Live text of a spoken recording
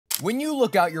When you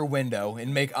look out your window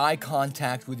and make eye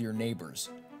contact with your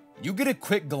neighbors, you get a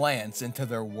quick glance into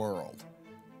their world.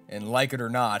 And like it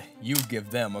or not, you give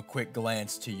them a quick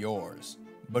glance to yours.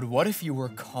 But what if you were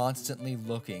constantly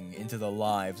looking into the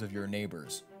lives of your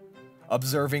neighbors,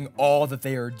 observing all that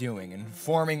they are doing and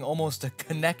forming almost a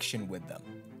connection with them?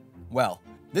 Well,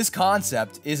 this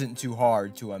concept isn't too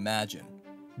hard to imagine,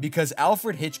 because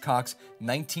Alfred Hitchcock's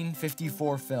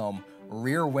 1954 film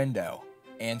Rear Window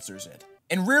answers it.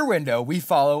 In Rear Window, we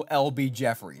follow L.B.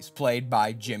 Jeffries, played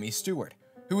by Jimmy Stewart,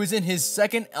 who is in his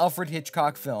second Alfred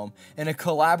Hitchcock film in a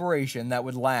collaboration that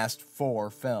would last 4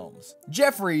 films.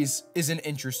 Jeffries is an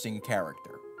interesting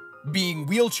character. Being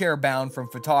wheelchair-bound from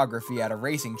photography at a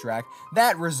racing track,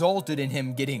 that resulted in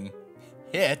him getting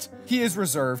hit. He is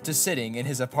reserved to sitting in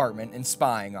his apartment and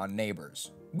spying on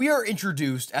neighbors. We are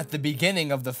introduced at the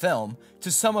beginning of the film to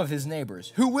some of his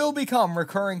neighbors, who will become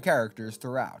recurring characters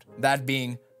throughout, that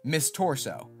being Miss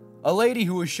Torso, a lady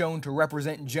who is shown to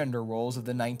represent gender roles of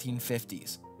the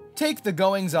 1950s. Take the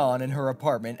goings-on in her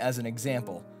apartment as an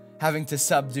example, having to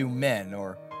subdue men,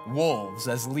 or wolves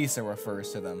as Lisa refers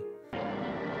to them.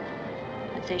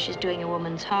 I'd say she's doing a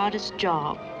woman's hardest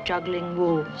job, juggling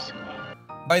wolves.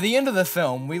 By the end of the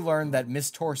film, we learn that Miss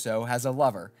Torso has a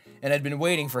lover, and had been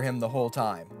waiting for him the whole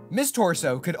time. Miss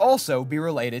Torso could also be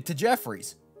related to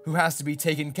Jeffries, who has to be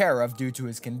taken care of due to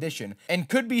his condition, and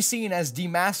could be seen as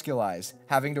demasculized,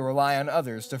 having to rely on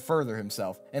others to further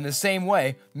himself. In the same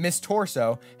way, Miss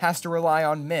Torso has to rely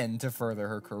on men to further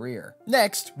her career.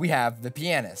 Next, we have the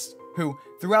pianist, who,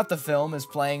 throughout the film, is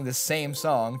playing the same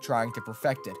song, trying to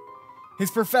perfect it. His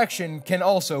perfection can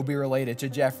also be related to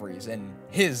Jeffries and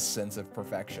his sense of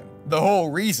perfection. The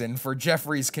whole reason for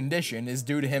Jeffries' condition is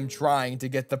due to him trying to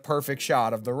get the perfect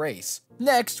shot of the race.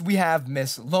 Next, we have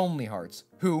Miss Lonely Hearts,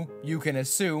 who, you can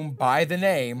assume by the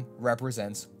name,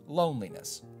 represents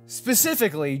loneliness.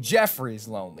 Specifically, Jeffries'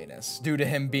 loneliness, due to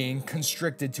him being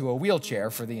constricted to a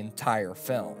wheelchair for the entire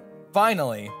film.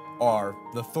 Finally, are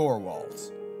the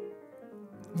Thorwalds.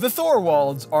 The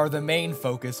Thorwalds are the main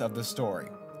focus of the story,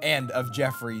 and of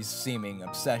Jeffries' seeming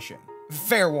obsession.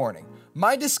 Fair warning,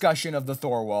 my discussion of the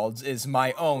Thorwalds is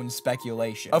my own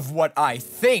speculation of what I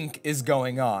think is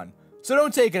going on, so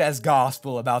don't take it as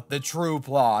gospel about the true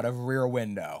plot of Rear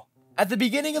Window. At the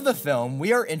beginning of the film,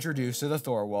 we are introduced to the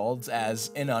Thorwalds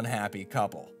as an unhappy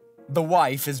couple. The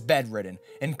wife is bedridden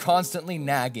and constantly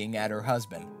nagging at her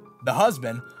husband. The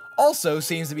husband also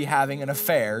seems to be having an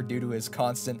affair due to his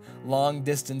constant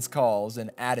long-distance calls and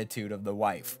attitude of the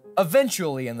wife.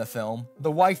 Eventually in the film,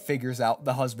 the wife figures out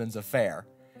the husband's affair,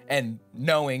 and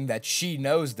knowing that she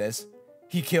knows this,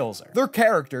 he kills her. Their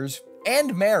characters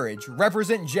and marriage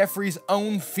represent Jeffries'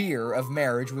 own fear of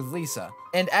marriage with Lisa,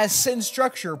 and as Sin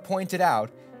Structure pointed out,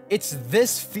 it's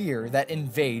this fear that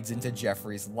invades into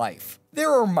Jeffries' life.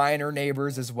 There are minor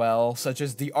neighbors as well, such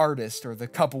as the artist or the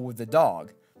couple with the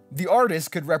dog. The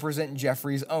artist could represent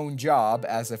Jeffries' own job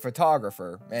as a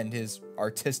photographer and his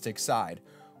artistic side,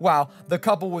 while the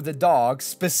couple with the dog,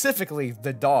 specifically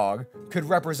the dog, could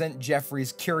represent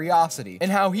Jeffries' curiosity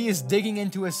and how he is digging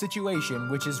into a situation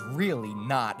which is really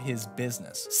not his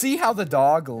business. See how the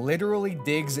dog literally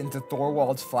digs into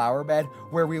Thorwald's flower bed,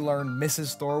 where we learn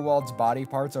Mrs. Thorwald's body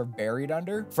parts are buried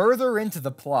under? Further into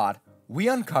the plot, we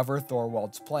uncover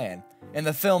Thorwald's plan, and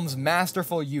the film's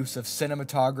masterful use of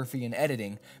cinematography and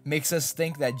editing makes us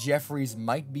think that Jeffries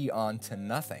might be on to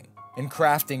nothing, and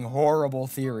crafting horrible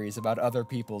theories about other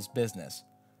people's business.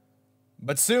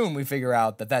 But soon we figure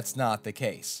out that that's not the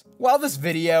case. While this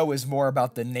video is more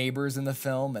about the neighbors in the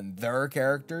film and their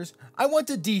characters, I want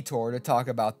to detour to talk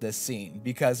about this scene,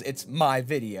 because it's my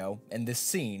video, and this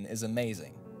scene is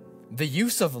amazing. The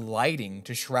use of lighting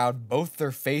to shroud both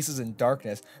their faces in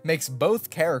darkness makes both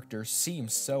characters seem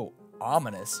so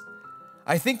ominous.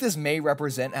 I think this may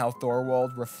represent how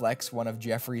Thorwald reflects one of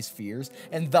Jeffries' fears,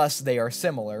 and thus they are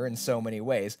similar in so many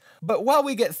ways. But while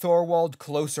we get Thorwald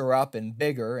closer up and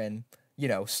bigger and,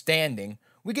 standing,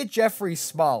 we get Jeffries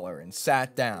smaller and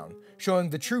sat down, showing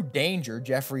the true danger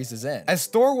Jeffries is in. As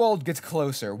Thorwald gets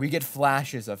closer, we get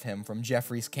flashes of him from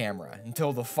Jeffries' camera,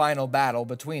 until the final battle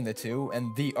between the two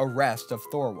and the arrest of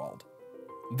Thorwald.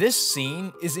 This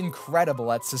scene is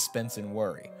incredible at suspense and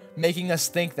worry, making us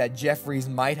think that Jeffries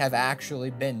might have actually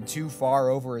been too far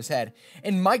over his head,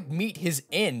 and might meet his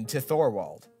end to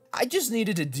Thorwald. I just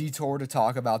needed a detour to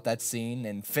talk about that scene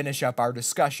and finish up our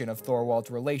discussion of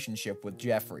Thorwald's relationship with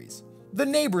Jeffries. The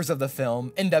neighbors of the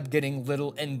film end up getting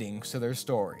little endings to their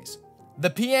stories. The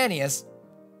pianist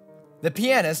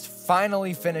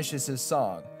finally finishes his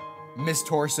song, Miss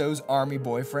Torso's army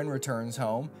boyfriend returns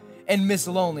home, and Miss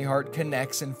Lonelyheart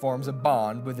connects and forms a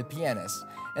bond with the pianist,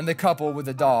 and the couple with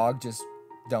the dog just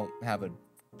don't have a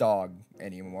dog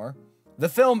anymore. The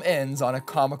film ends on a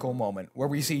comical moment where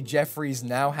we see Jeffries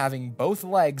now having both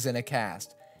legs in a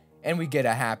cast, and we get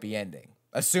a happy ending,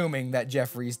 assuming that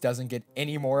Jeffries doesn't get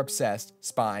any more obsessed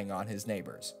spying on his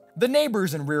neighbors. The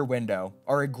neighbors in Rear Window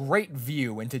are a great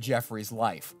view into Jeffries'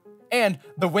 life, and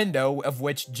the window of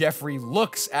which Jeffrey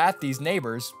looks at these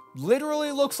neighbors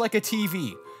literally looks like a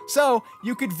TV, so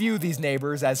you could view these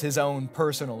neighbors as his own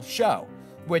personal show,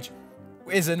 which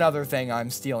is another thing I'm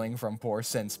stealing from poor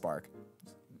Sinspark.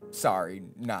 Sorry,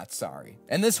 not sorry.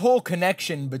 And this whole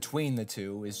connection between the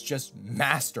two is just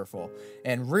masterful,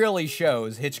 and really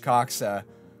shows Hitchcock's,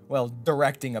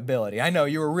 directing ability. I know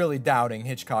you were really doubting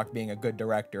Hitchcock being a good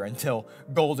director until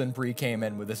Golden Pre came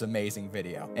in with this amazing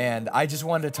video, and I just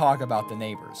wanted to talk about the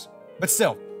neighbors. But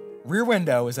still, Rear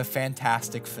Window is a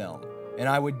fantastic film, and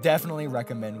I would definitely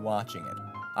recommend watching it.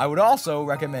 I would also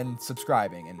recommend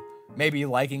subscribing and maybe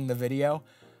liking the video.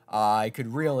 I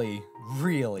could really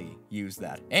use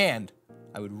that, and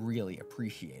I would really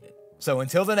appreciate it. So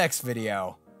until the next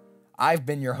video, I've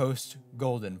been your host,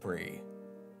 Golden Pre.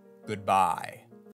 Goodbye.